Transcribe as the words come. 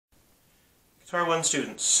Guitar 1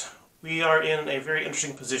 students, we are in a very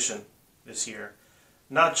interesting position this year.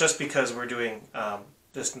 Not just because we're doing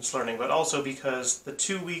distance learning, but also because the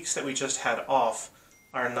 2 weeks that we just had off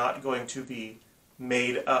are not going to be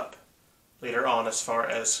made up later on as far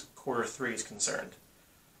as quarter 3 is concerned.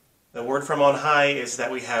 The word from on high is that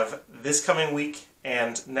we have this coming week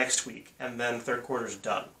and next week, and then third quarter's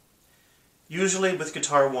done. Usually with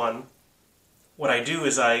Guitar 1, what I do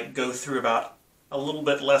is I go through about a little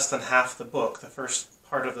bit less than half the book, the first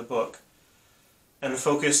part of the book, and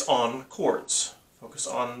focus on chords. Focus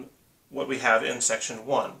on what we have in section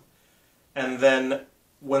 1. And then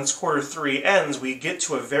once quarter 3 ends, we get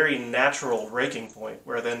to a very natural breaking point,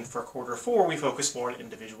 where then for quarter 4 we focus more on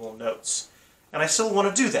individual notes. And I still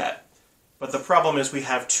want to do that, but the problem is we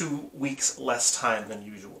have 2 weeks less time than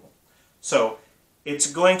usual. So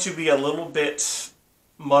it's going to be a little bit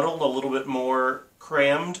muddled, a little bit more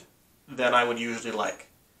crammed than I would usually like.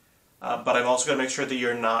 But I'm also going to make sure that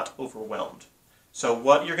you're not overwhelmed. So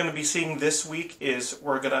what you're going to be seeing this week is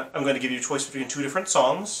I'm going to give you a choice between 2 different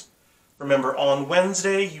songs. Remember, on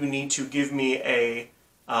Wednesday you need to give me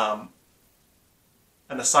an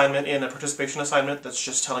assignment a participation assignment that's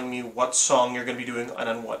just telling me what song you're going to be doing and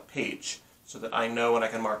on what page, so that I know and I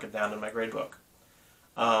can mark it down in my gradebook.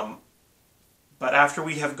 But after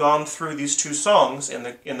we have gone through these 2 songs in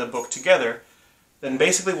the book together, then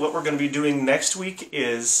basically what we're going to be doing next week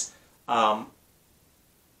is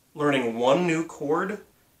learning 1 new chord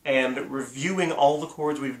and reviewing all the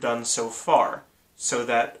chords we've done so far, so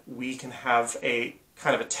that we can have a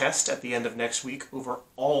kind of a test at the end of next week over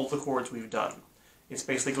all the chords we've done. It's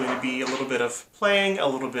basically going to be a little bit of playing, a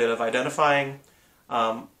little bit of identifying,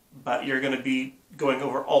 but you're going to be going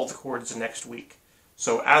over all the chords next week.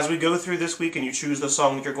 So as we go through this week and you choose the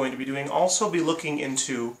song that you're going to be doing, also be looking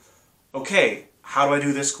into, okay, how do I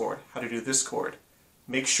do this chord? How do I do this chord?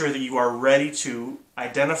 Make sure that you are ready to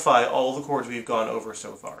identify all the chords we've gone over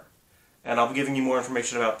so far. And I'll be giving you more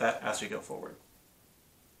information about that as we go forward.